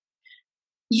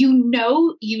You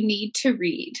need to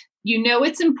read.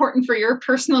 It's important for your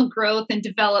personal growth and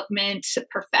development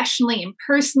professionally and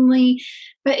personally,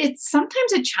 but it's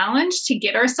sometimes a challenge to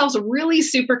get ourselves really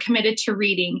super committed to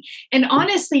reading. And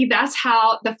honestly, that's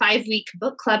how the 5-week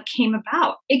book club came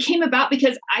about. It came about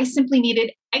because I simply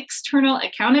needed external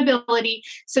accountability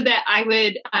so that I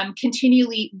would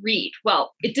continually read.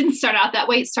 Well, it didn't start out that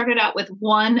way. It started out with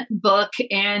one book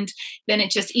and then it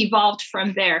just evolved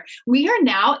from there. We are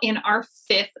now in our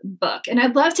 5th book, and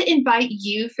I'd love to invite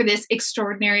you for this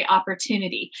extraordinary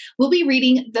opportunity. We'll be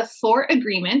reading The 4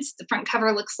 Agreements. The front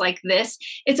cover looks like this.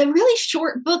 It's a really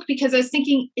short book because I was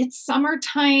thinking it's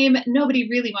summertime. Nobody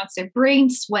really wants their brain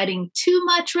sweating too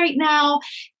much right now.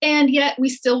 And yet we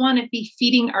still want to be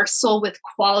feeding our soul with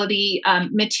quality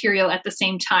material at the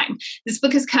same time. This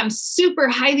book has come super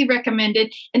highly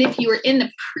recommended. And if you were in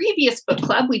the previous book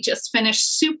club, we just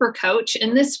finished Super Coach,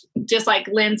 and this just like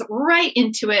lends right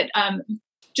into it.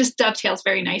 Just dovetails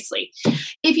very nicely.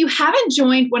 If you haven't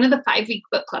joined one of the 5-week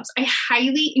book clubs, I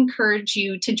highly encourage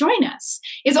you to join us.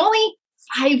 It's only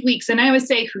 5 weeks. And I always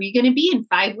say, who are you going to be in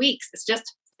 5 weeks? It's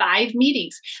just 5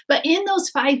 meetings. But in those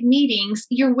 5 meetings,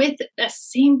 you're with the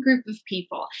same group of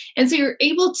people. And so you're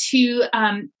able to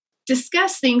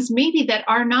discuss things maybe that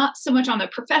are not so much on the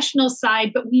professional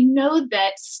side, but we know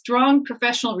that strong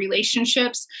professional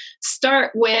relationships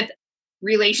start with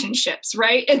relationships,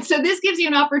 right? And so this gives you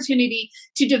an opportunity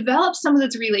to develop some of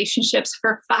those relationships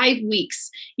for 5 weeks.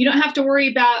 You don't have to worry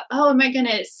about, oh, am I going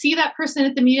to see that person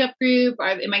at the meetup group? Or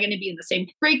am I going to be in the same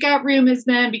breakout room as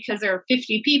them because there are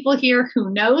 50 people here?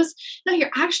 Who knows? No,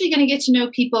 you're actually going to get to know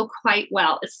people quite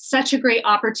well. It's such a great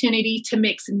opportunity to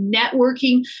mix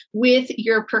networking with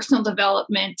your personal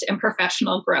development and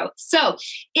professional growth. So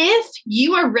if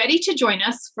you are ready to join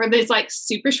us for this like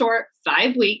super short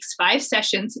 5 weeks, 5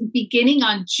 sessions, beginning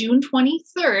on June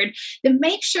 23rd, then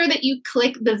make sure that you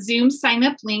click the Zoom sign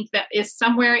up link that is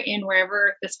somewhere in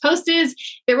wherever this post is.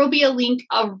 There will be a link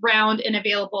around and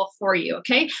available for you.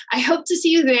 Okay. I hope to see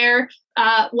you there.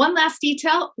 One last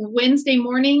detail, Wednesday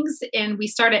mornings, and we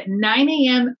start at 9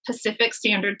 a.m. Pacific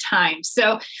Standard Time.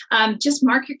 So just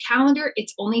mark your calendar.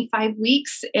 It's only 5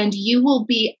 weeks, and you will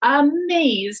be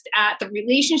amazed at the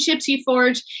relationships you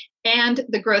forge and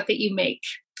the growth that you make.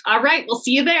 All right, we'll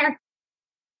see you there.